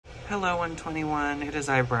Hello 121, it is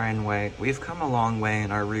I, Brian White. We've come a long way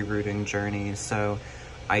in our rerooting journey, so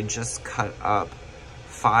I just cut up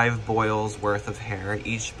 5 boils worth of hair.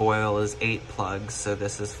 Each boil is 8 plugs, so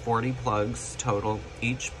this is 40 plugs total.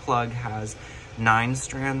 Each plug has 9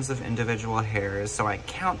 strands of individual hairs, so I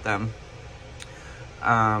count them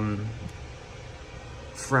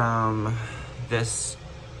from this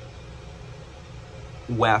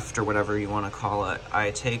weft, or whatever you want to call it.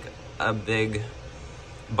 I take a big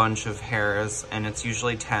bunch of hairs, and it's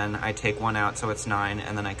usually 10. I take one out, so it's 9,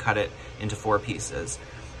 and then I cut it into 4 pieces.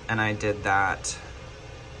 And I did that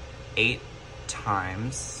 8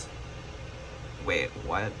 times. Wait,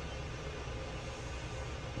 what?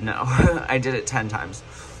 No, I did it 10 times.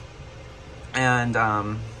 And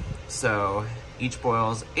so each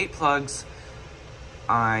boil's 8 plugs.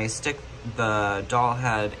 I stick the doll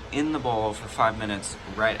head in the bowl for 5 minutes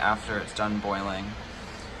right after it's done boiling.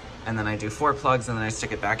 And then I do 4 plugs, and then I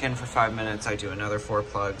stick it back in for 5 minutes. I do another 4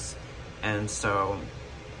 plugs. And so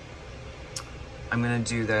I'm gonna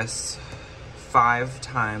do this 5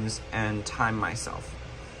 times and time myself.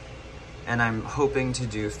 And I'm hoping to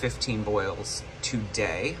do 15 boils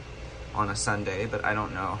today on a Sunday, but I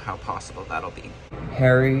don't know how possible that'll be.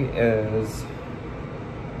 Harry is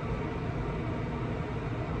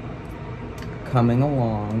coming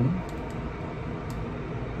along.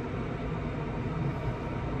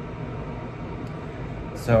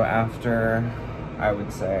 So after, I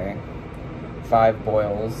would say, 5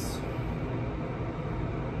 boils,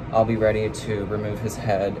 I'll be ready to remove his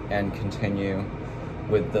head and continue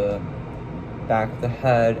with the back of the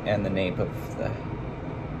head and the nape of the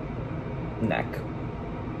neck.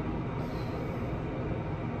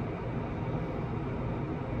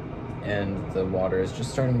 And the water is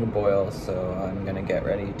just starting to boil, so I'm gonna get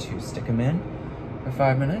ready to stick him in for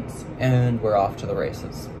 5 minutes, and we're off to the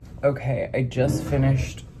races. Okay, I just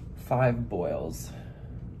finished 5 boils,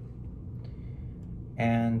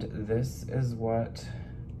 and this is what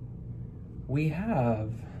we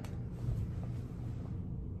have.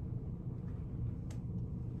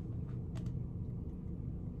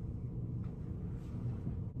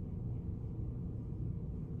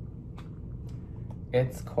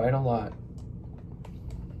 It's quite a lot.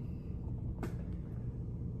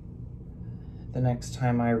 The next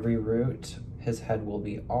time I reroot, his head will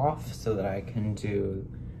be off so that I can do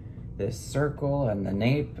this circle and the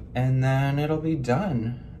nape, and then it'll be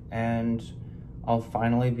done. And I'll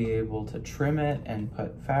finally be able to trim it and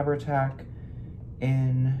put Fabri-Tac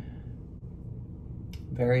in.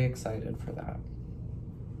 Very excited for that.